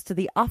ground close to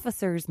the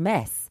officers'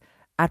 mess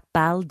at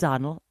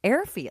Baldonnel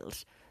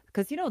Airfield.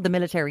 Because, you know, the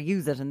military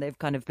use it and they've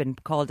kind of been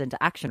called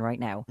into action right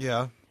now.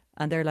 Yeah.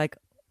 And they're like,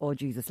 oh,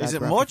 Jesus. Is lads,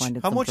 it we're after much?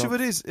 finding How some much of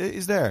drugs. it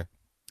is there?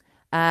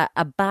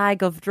 A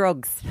bag of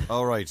drugs.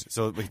 Oh, right.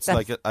 So it's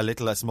like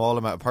a small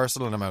amount, a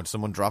personal amount.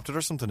 Someone dropped it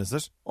or something, is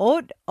it?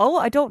 Oh,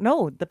 I don't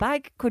know. The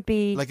bag could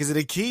be... Like, is it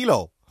a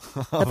kilo?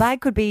 The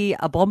bag could be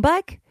a bum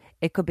bag,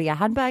 it could be a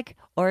handbag,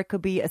 or it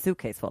could be a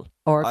suitcase full,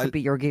 or it could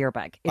be your gear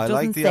bag. It I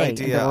doesn't like the say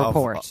idea in the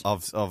report.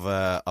 of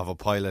a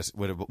pilot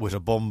with a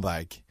bum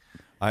bag.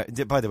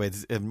 By the way,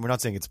 we're not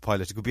saying it's a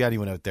pilot. It could be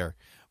anyone out there.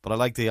 But I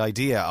like the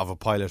idea of a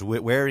pilot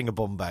wearing a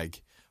bum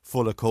bag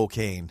full of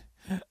cocaine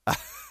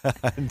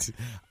and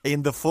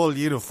in the full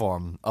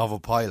uniform of a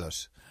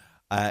pilot,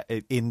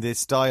 in the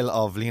style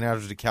of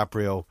Leonardo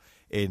DiCaprio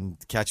in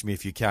Catch Me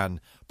If You Can,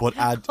 but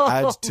add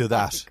to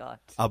that God.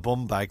 a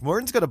bum bag.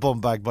 Maureen's got a bum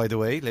bag, by the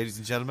way, ladies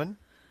and gentlemen.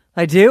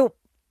 I do.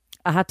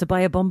 I had to buy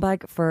a bum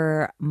bag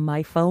for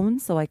my phone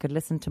so I could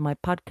listen to my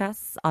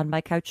podcasts on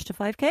my couch to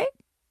 5K.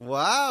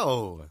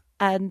 Wow.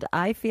 And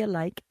I feel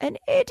like an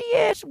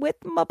idiot with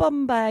my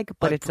bum bag,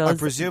 but it does I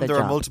presume the there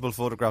job. are multiple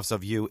photographs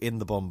of you in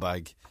the bum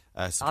bag,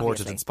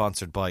 supported Obviously. and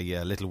sponsored by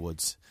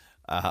Littlewoods.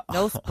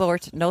 No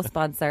sport, no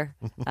sponsor.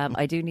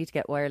 I do need to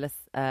get wireless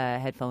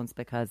headphones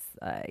because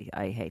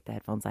I hate the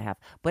headphones I have.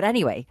 But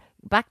anyway,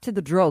 back to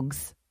the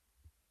drugs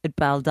at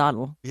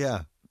Baldonnel.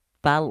 Yeah.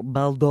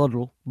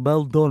 Baldonnel.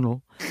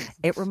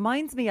 It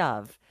reminds me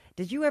of,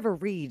 did you ever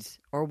read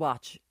or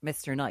watch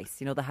Mr. Nice?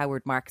 You know, the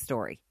Howard Marks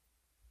story?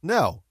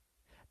 No.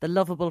 The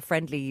lovable,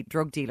 friendly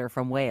drug dealer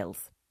from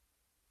Wales.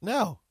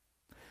 No.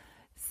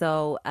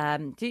 So,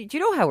 do you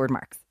know Howard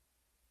Marks?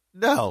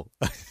 No.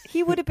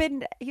 I would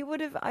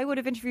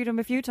have interviewed him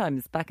a few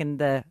times back in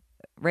the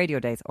radio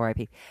days,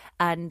 RIP.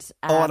 And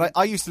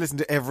I used to listen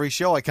to every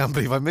show. I can't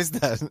believe I missed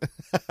that.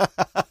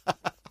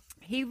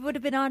 he would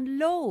have been on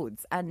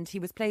loads, and he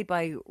was played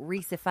by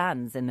Rhys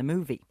Ifans in the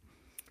movie.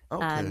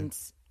 Okay. And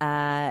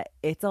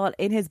it's all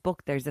in his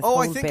book. There's this. Oh,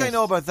 I whole think bit. I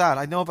know about that.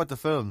 I know about the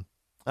film.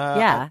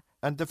 Yeah.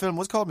 And the film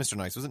was called Mr.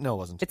 Nice, was it? No, it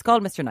wasn't. It's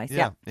called Mr. Nice.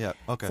 Yeah. Yeah.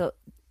 Okay. So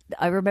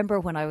I remember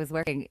when I was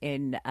working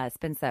in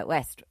Spin South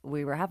West,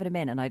 we were having him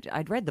in, and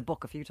I'd read the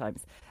book a few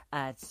times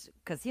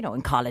because, you know,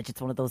 in college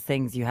it's one of those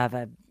things, you have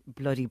a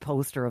bloody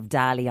poster of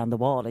Dali on the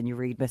wall and you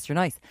read Mr.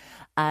 Nice.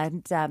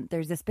 And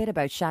there's this bit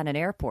about Shannon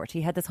Airport.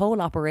 He had this whole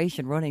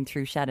operation running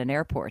through Shannon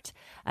Airport,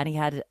 and he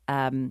had,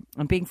 and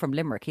being from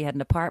Limerick, he had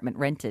an apartment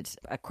rented,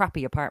 a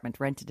crappy apartment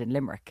rented in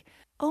Limerick.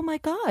 Oh my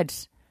God.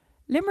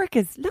 Limerick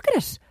is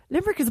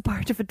a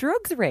part of a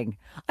drugs ring.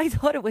 I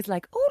thought it was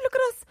like, oh, look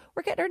at us,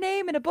 we're getting our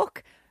name in a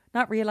book.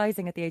 Not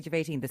realising at the age of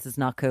 18, this is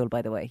not cool,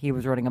 by the way. He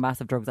was running a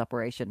massive drugs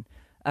operation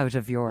out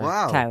of your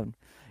town.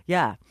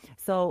 Yeah.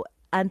 So,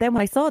 and then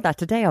when I saw that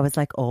today, I was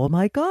like, oh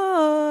my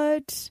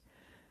God.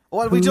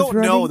 Well, we don't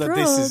know that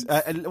drugs?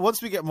 this is...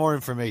 once we get more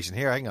information...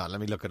 Here, hang on, let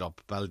me look it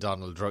up.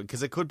 Baldonnel drug.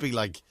 Because it could be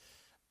like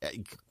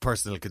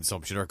personal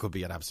consumption, or it could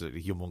be an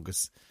absolutely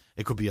humongous...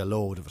 It could be a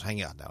load of it.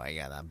 Hang on.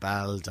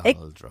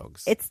 Baldonnel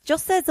drugs. It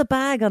just says a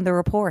bag on the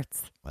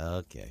reports.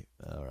 Okay.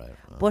 All right.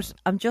 But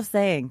I'm just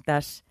saying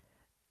that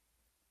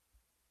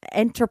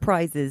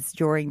enterprises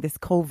during this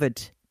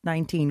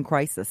COVID-19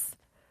 crisis,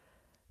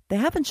 they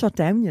haven't shut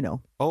down, you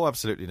know. Oh,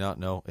 absolutely not.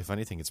 No. If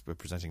anything, it's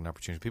presenting an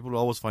opportunity. People will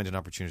always find an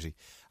opportunity.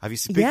 Have you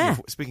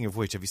speaking of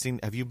which,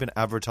 have you been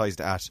advertised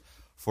at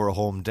for a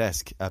home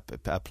desk, a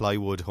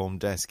plywood home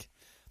desk?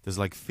 There's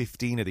like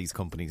 15 of these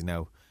companies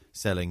now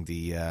selling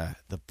the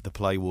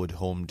plywood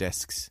home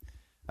desks.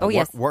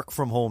 Yes. Work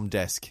from home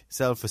desk,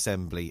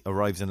 self-assembly,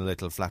 arrives in a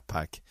little flat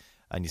pack,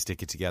 and you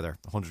stick it together.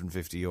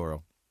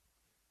 €150.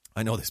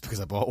 I know this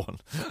because I bought one.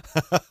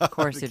 Of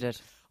course you did.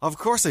 Of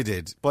course I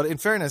did. But in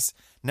fairness,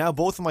 now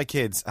both of my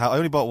kids, I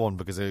only bought one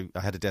because I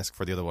had a desk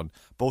for the other one.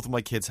 Both of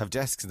my kids have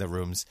desks in their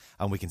rooms,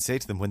 and we can say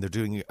to them when they're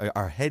doing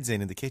our heads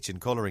in the kitchen,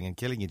 colouring and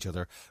killing each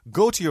other,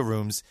 go to your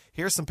rooms,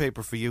 here's some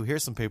paper for you,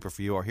 here's some paper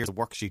for you, or here's a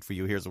worksheet for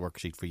you, here's a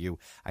worksheet for you,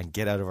 and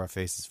get out of our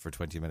faces for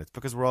 20 minutes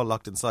because we're all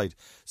locked inside.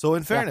 So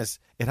in fairness,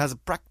 it has a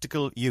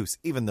practical use,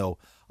 even though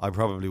I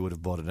probably would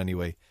have bought it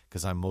anyway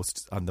because I'm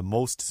the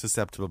most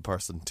susceptible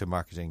person to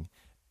marketing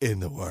in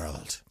the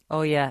world.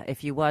 Oh yeah,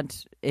 if you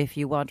want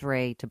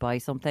Ray to buy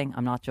something,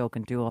 I'm not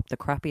joking, do up the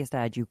crappiest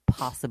ad you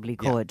possibly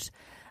could,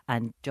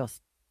 and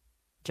just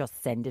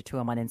send it to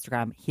him on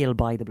Instagram. He'll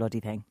buy the bloody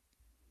thing.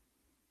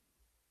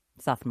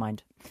 Soft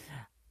mind.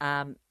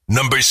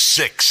 Number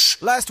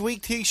 6. Last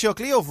week, Taoiseach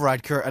Leo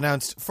Varadkar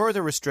announced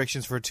further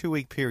restrictions for a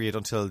 2-week period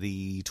until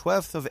the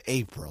 12th of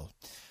April.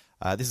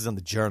 This is on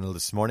the Journal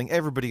this morning.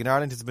 Everybody in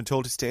Ireland has been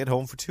told to stay at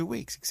home for 2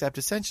 weeks, except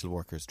essential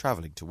workers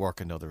travelling to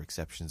work and other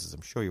exceptions, as I'm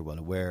sure you're well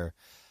aware.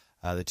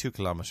 The 2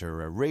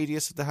 kilometre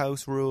radius of the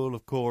house rule,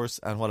 of course.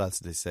 And what else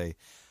did they say?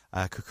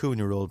 Cocoon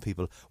your old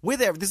people.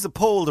 This is a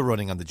poll they're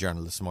running on the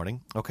Journal this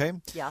morning, okay?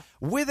 Yeah.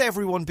 With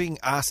everyone being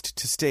asked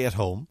to stay at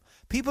home,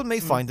 people may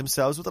find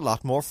themselves with a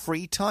lot more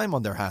free time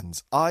on their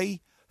hands.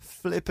 I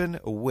flippin'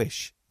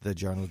 wish, the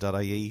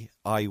journal.ie,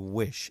 I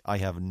wish I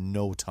have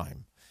no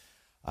time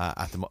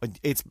at the moment.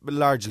 It's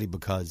largely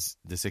because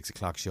the 6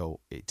 o'clock show,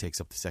 it takes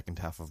up the second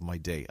half of my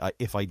day.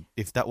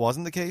 If that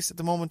wasn't the case at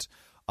the moment,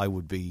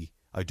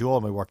 I'd do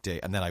all my work day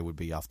and then I would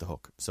be off the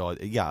hook. So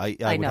yeah, I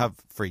would have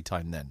free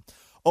time then.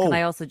 Oh, Can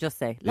I also just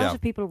say, a lot of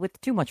people with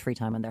too much free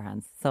time on their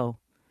hands. So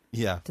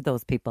yeah, to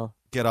those people,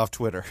 get off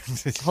Twitter.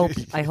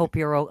 I hope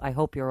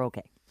you're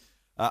okay.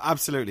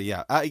 Absolutely,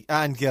 yeah,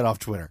 and get off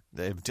Twitter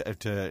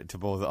to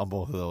both on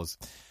both of those.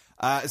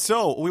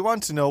 So we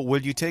want to know: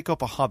 will you take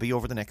up a hobby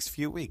over the next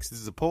few weeks? This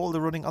is a poll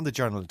they're running on the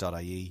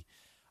journal.ie,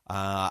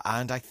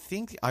 and I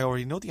think I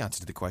already know the answer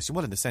to the question.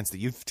 Well, in the sense that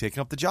you've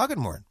taken up the jogging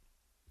more.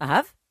 I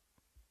have.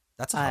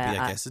 That's a hobby,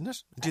 I guess, isn't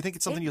it? Do you think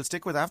it's something you'll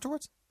stick with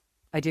afterwards?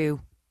 I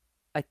do.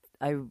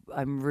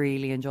 I'm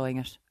really enjoying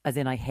it. As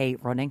in, I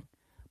hate running,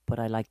 but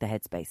I like the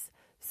headspace.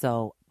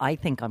 So I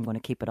think I'm going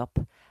to keep it up.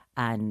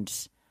 And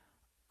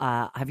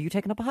have you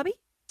taken up a hobby?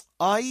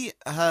 I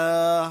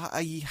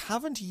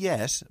haven't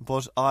yet,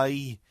 but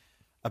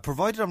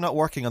provided I'm not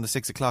working on the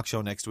 6 o'clock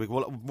show next week.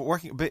 Well,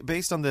 working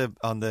based on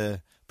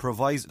the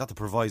proviso, not the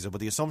proviso,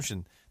 but the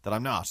assumption that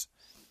I'm not.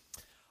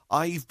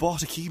 I've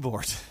bought a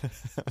keyboard.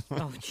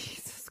 Oh,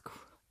 Jesus Christ.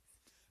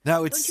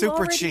 Now, it's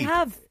super cheap.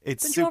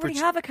 Don't you already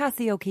have a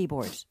Casio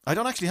keyboard? I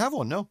don't actually have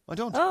one, no. I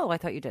don't. Oh, I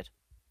thought you did.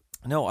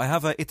 No, I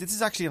have this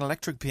is actually an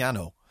electric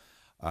piano.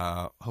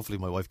 Hopefully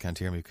my wife can't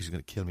hear me because she's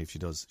going to kill me if she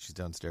does. She's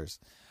downstairs.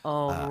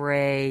 Oh,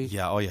 Ray.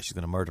 Yeah, she's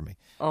going to murder me.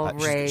 Oh,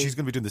 Ray. She's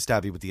going to be doing the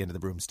stabby with the end of the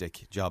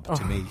broomstick job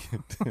to me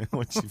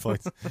once she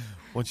finds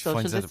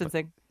Social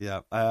distancing.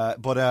 Yeah,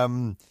 but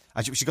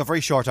and she got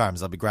very short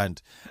arms. That'll be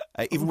grand.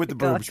 Even with the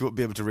broom, she won't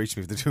be able to reach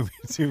me with the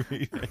 2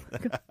 meter.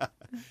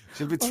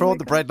 She'll be throwing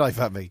the bread knife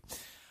at me.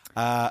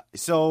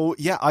 So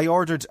yeah, I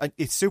ordered.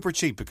 It's super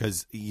cheap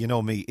because you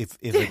know me.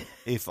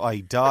 If I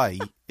die,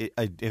 if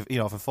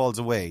it falls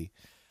away.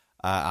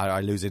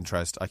 I lose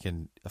interest. I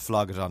can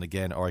flog it on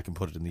again, or I can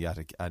put it in the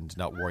attic and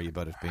not worry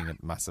about it being a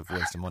massive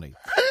waste of money.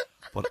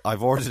 But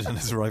I've ordered it and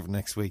it's arriving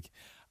next week,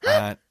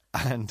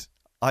 and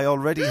I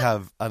already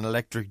have an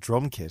electric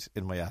drum kit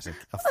in my attic,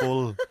 a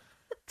full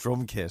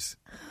drum kit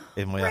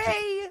in my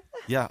attic.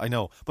 Yeah, I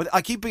know, but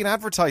I keep being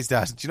advertised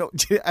at. Do you know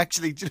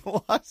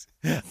what?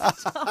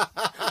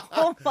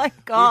 Oh my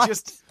God!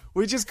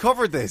 We just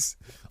covered this.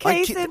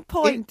 Case in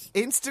point.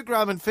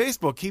 Instagram and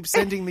Facebook keep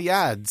sending me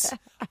ads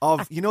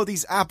of,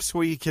 these apps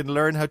where you can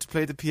learn how to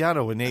play the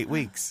piano in 8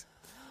 weeks.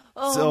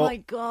 Oh, my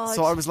God.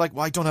 So I was like,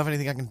 well, I don't have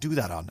anything I can do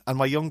that on. And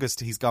my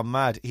youngest, he's gone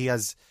mad. He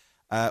has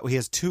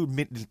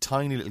 2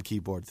 tiny little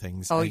keyboard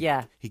things. Oh,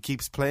 yeah. He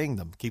keeps playing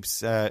them,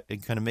 keeps kind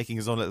of making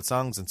his own little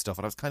songs and stuff.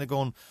 And I was kind of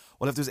going,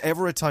 well, if there's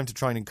ever a time to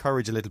try and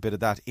encourage a little bit of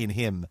that in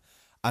him,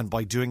 and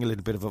by doing a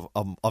little bit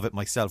of it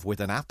myself with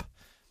an app,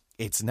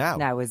 it's now.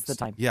 Now is the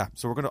time. Yeah,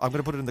 so I'm going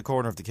to put it in the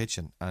corner of the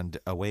kitchen, and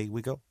away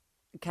we go.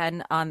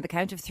 Ken, on the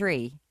count of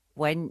 3,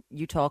 when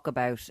you talk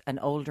about an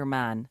older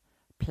man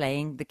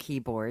playing the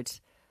keyboard,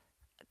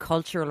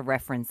 cultural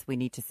reference, we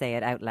need to say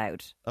it out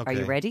loud. Okay. Are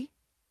you ready?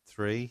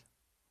 3,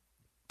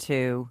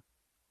 2,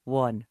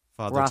 1.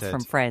 Father Ross Ted.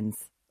 from Friends.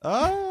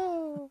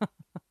 Oh,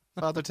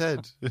 Father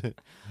Ted.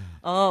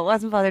 Oh, it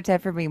wasn't Father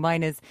Ted for me.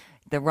 Mine is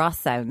the Ross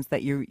sounds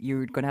that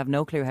you're going to have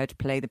no clue how to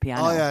play the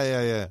piano. Oh,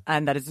 yeah.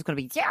 And that it's just going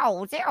to be...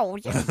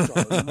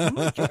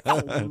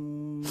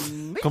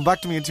 Come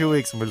back to me in 2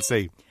 weeks and we'll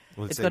see.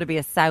 It's going to be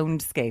a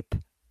soundscape.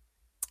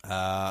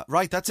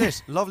 Right, that's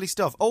it. Lovely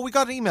stuff. Oh, we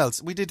got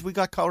emails. We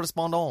got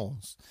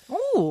correspondence.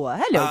 Oh,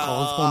 hello,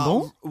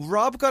 correspondent.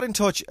 Rob got in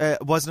touch,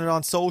 wasn't it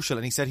on social,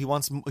 and he said he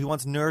wants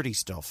nerdy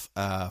stuff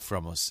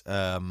from us.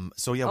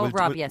 So yeah,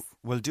 yes,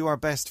 we'll do our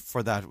best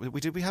for that.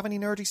 Did we have any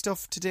nerdy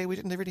stuff today? We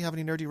didn't really have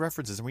any nerdy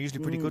references, and we're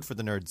usually pretty good for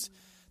the nerds.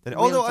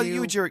 Although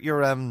you had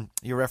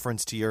your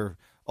reference to your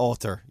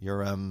author,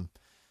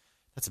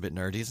 that's a bit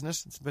nerdy, isn't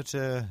it? It's a bit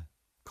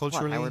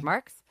culturally. What, Howard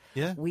Marks?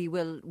 Yeah, we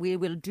will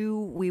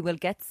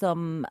get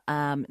some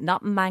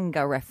not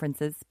manga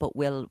references, but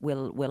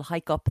we'll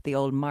hike up the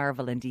old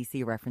Marvel and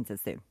DC references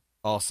soon.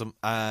 Awesome.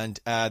 And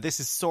this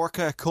is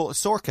Sorka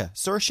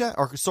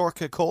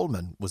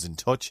Coleman was in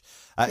touch.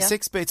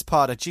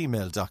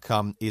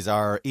 6bitspod@gmail.com is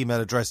our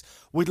email address.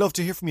 We'd love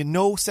to hear from you.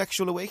 No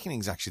sexual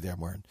awakenings actually there,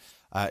 Muireann.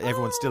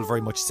 Everyone's still very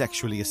much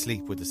sexually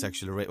asleep with the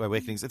sexual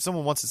awakenings. If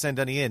someone wants to send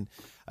any in,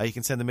 you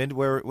can send them in.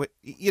 Where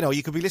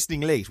you could be listening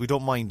late. We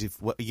don't mind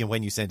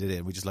when you send it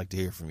in. We just like to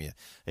hear from you.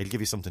 It'll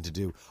give you something to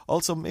do.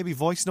 Also, maybe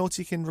voice notes.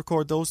 You can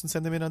record those and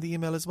send them in on the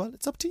email as well.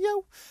 It's up to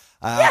you.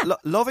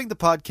 Loving the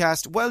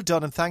podcast. Well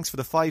done, and thanks for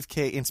the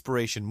 5K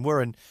inspiration,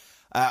 Muireann.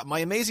 My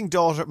amazing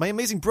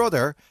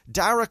brother,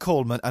 Dara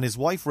Coleman, and his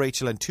wife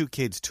Rachel and 2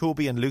 kids,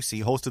 Toby and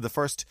Lucy, hosted the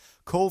first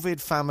COVID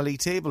family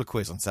table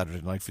quiz on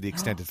Saturday night for the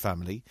extended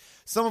family.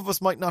 Some of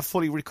us might not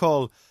fully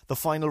recall the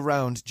final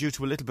round due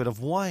to a little bit of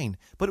wine,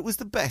 but it was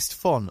the best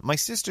fun. My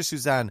sister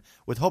Suzanne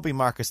with hubby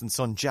Marcus and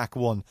son Jack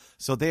won,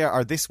 so they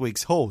are this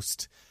week's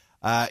host.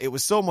 It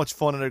was so much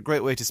fun and a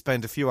great way to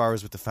spend a few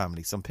hours with the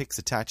family. Some pics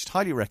attached.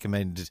 Highly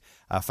recommended.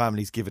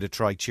 Families give it a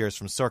try. Cheers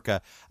from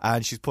Circa.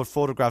 And she's put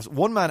photographs.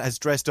 One man has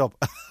dressed up.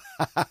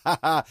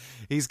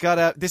 He's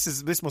got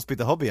this must be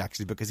the hubby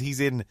actually, because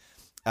he's in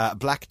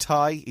black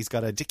tie. He's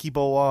got a dicky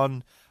bow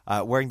on.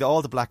 Wearing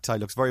all the black tie,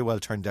 looks very well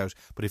turned out.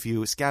 But if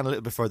you scan a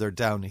little bit further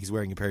down, he's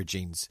wearing a pair of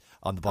jeans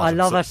on the bottom.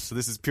 I love it. So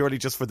this is purely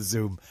just for the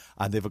Zoom.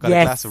 And they've got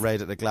a glass of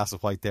red and a glass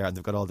of white there. And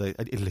they've got all the...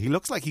 He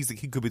looks like he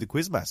could be the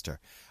quizmaster,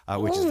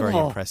 which is very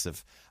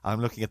impressive. I'm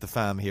looking at the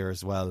fam here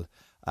as well.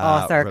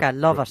 Circa,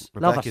 love it.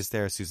 Rebecca's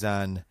there,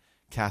 Suzanne,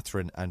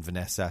 Catherine and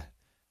Vanessa.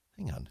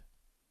 Hang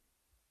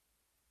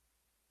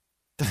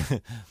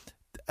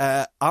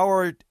on.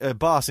 Our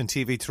boss in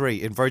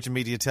TV3 in Virgin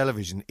Media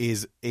Television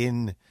is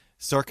in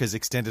Circa's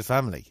extended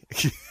family.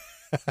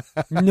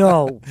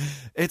 No.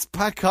 It's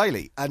Pat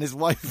Kiley and his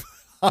wife.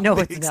 No,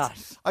 it's not.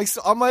 I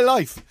saw on my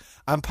life.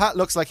 And Pat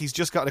looks like he's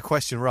just gotten a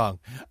question wrong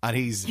and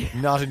he's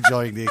not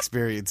enjoying the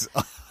experience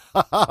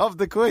of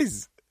the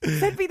quiz.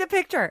 Send me the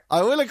picture.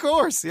 I will, of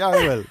course. Yeah,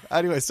 I will.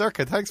 Anyway,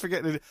 Circa, thanks for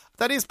getting it.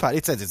 That is Pat.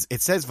 It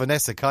says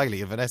Vanessa Kiley,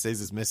 and Vanessa is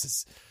his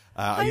missus.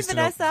 Hi,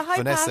 Vanessa. Hi,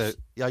 Vanessa. Pat.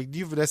 Yeah, I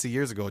knew Vanessa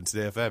years ago in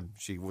Today FM.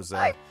 She was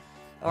on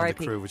the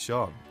crew with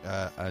Sean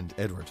and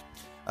Edward.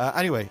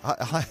 Anyway,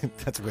 hi.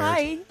 That's weird.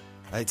 Hi.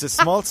 It's a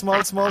small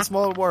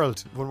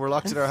world when we're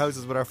locked in our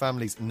houses with our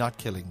families, not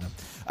killing them.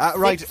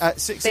 Right.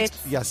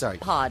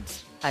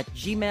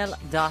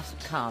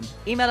 pod@gmail.com.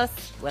 Email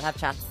us. We'll have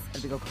chats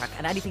and we go crack.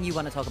 And anything you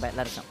want to talk about,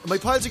 let us know. My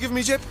piles are giving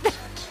me jip.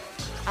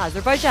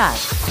 Azerbaijan.